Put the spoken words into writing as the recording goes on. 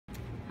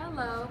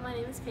Hello, my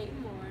name is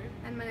Peyton Moore.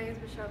 And my name is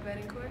Michelle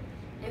Betancourt.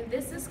 And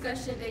this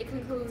discussion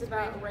concludes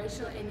about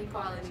racial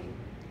inequality.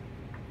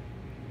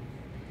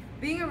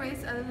 Being a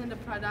race other than the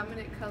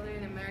predominant color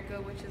in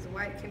America, which is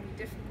white, can be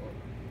difficult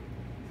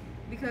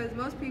because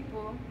most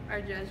people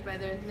are judged by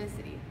their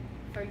ethnicity.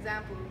 For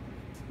example,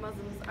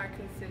 Muslims are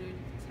considered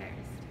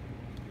terrorists.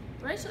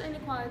 Racial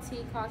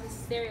inequality causes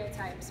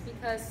stereotypes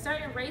because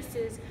certain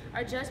races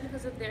are judged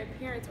because of their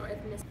appearance or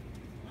ethnicity.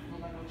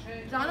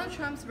 Donald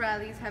Trump's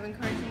rallies have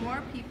encouraged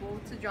more people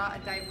to draw a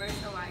diverse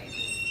alliance.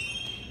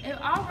 If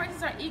all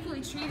races are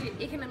equally treated,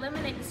 it can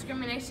eliminate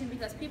discrimination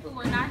because people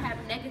will not have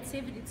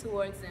negativity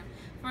towards them.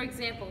 For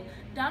example,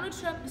 Donald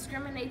Trump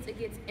discriminates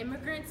against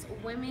immigrants,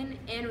 women,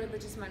 and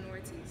religious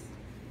minorities.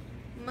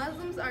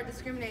 Muslims are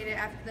discriminated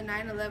after the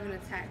 9/11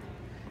 attack,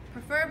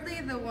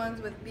 preferably the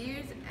ones with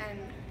beards and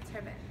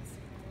turbans.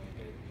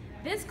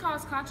 This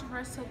caused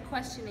controversial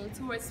questioning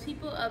towards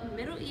people of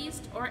Middle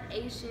East or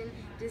Asian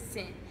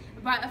descent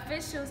by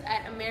officials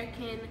at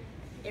American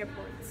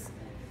airports.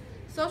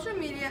 Social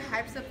media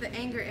hypes up the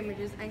anger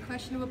images and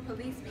questionable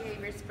police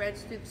behavior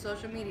spreads through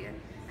social media,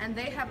 and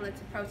they have led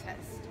to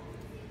protests.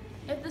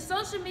 If the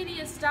social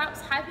media stops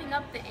hyping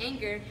up the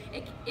anger,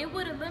 it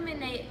would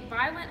eliminate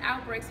violent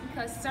outbreaks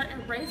because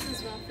certain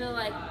races won't feel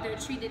like they're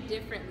treated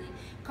differently,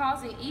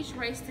 causing each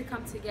race to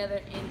come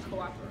together and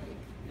cooperate.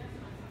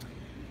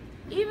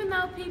 Even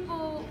though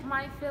people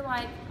might feel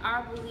like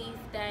our belief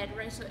that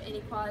racial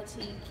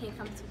inequality can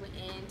come to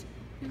an end,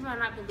 people might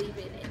not believe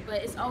it,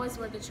 but it's always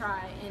worth a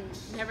try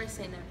and never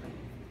say never.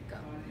 Go.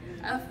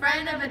 A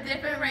friend of a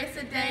different race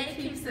a day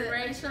keeps the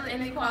racial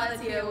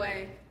inequality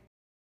away.